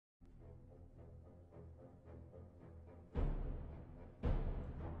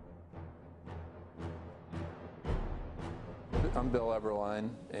I'm Bill Eberlein,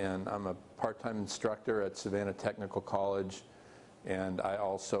 and I'm a part-time instructor at Savannah Technical College, and I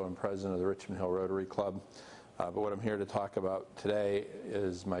also am president of the Richmond Hill Rotary Club. But what I'm here to talk about today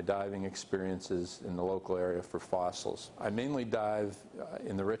is my diving experiences in the local area for fossils. I mainly dive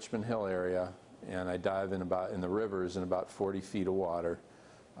in the Richmond Hill area, and I dive in the rivers in about 40 feet of water.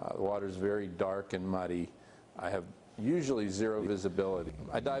 The water is very dark and muddy. I have usually zero visibility.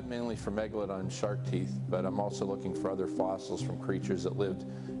 I dive mainly for Megalodon Shark Teeth, but I'm also looking for other fossils from creatures that lived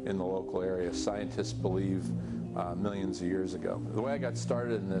in the local area. Scientists believe millions of years ago. The way I got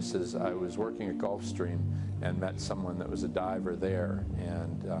started in this is I was working at Gulfstream and met someone that was a diver there,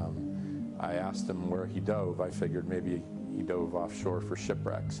 and I asked him where he dove. I figured maybe he dove offshore for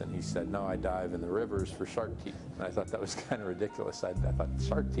shipwrecks, and he said, no, I dive in the rivers for shark teeth. And I thought that was kind of ridiculous. I thought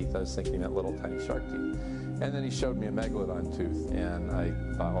shark teeth, I was thinking he meant little tiny shark teeth. And then he showed me a Megalodon tooth, and I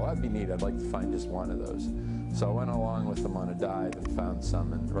thought, well, that'd be neat. I'd like to find just one of those. So I went along with him on a dive and found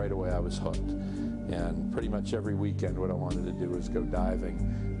some, and right away I was hooked. And pretty much every weekend what I wanted to do was go diving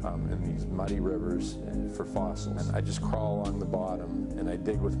in these muddy rivers for fossils. And I just crawl along the bottom and I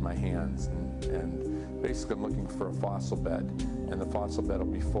dig with my hands, and basically I'm looking for a fossil bed, and the fossil bed will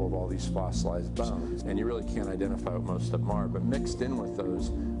be full of all these fossilized bones, and you really can't identify what most of them are, but mixed in with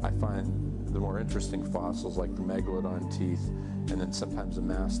those I find the more interesting fossils like the Megalodon teeth, and then sometimes a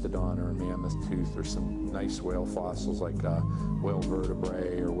mastodon or a mammoth tooth, or some nice whale fossils like whale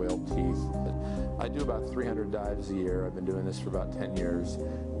vertebrae or whale teeth. I do about 300 dives a year. I've been doing this for about 10 years,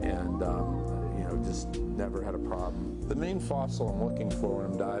 and just never had a problem. The main fossil I'm looking for when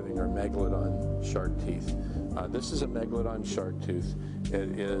I'm diving are Megalodon shark teeth. This is a Megalodon shark tooth.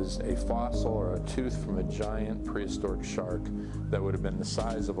 It is a fossil or a tooth from a giant prehistoric shark that would have been the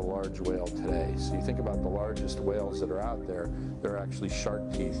size of a large whale today. So you think about the largest whales that are out there, they're actually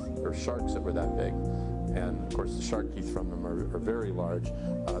shark teeth, or sharks that were that big. And of course the shark teeth from them are very large.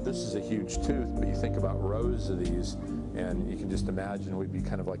 This is a huge tooth, but you think about rows of these, and you can just imagine we'd be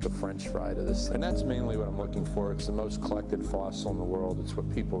kind of like a French fry to this thing. And that's mainly what I'm looking for. It's the most collected fossil in the world. It's what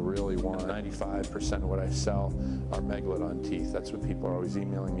people really want. 95% of what I sell are Megalodon teeth. That's what people are always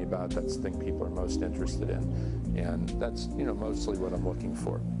emailing me about. That's the thing people are most interested in. And that's mostly what I'm looking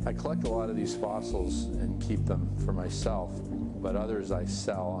for. I collect a lot of these fossils and keep them for myself, but others I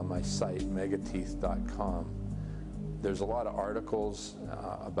sell on my site, megateeth.com. There's a lot of articles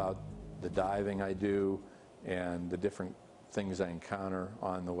about the diving I do and the different things I encounter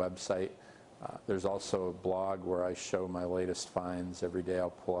on the website. There's also a blog where I show my latest finds. Every day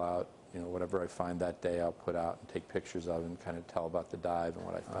I'll pull out, whatever I find that day I'll put out and take pictures of and kind of tell about the dive and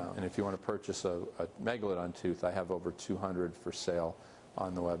what I found. And if you want to purchase a Megalodon tooth, I have over 200 for sale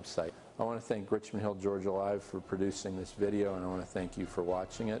on the website. I want to thank Richmond Hill, Georgia Live for producing this video, and I want to thank you for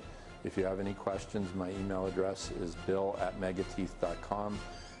watching it. If you have any questions, my email address is bill@megateeth.com.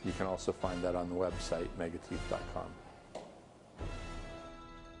 You can also find that on the website, megateeth.com.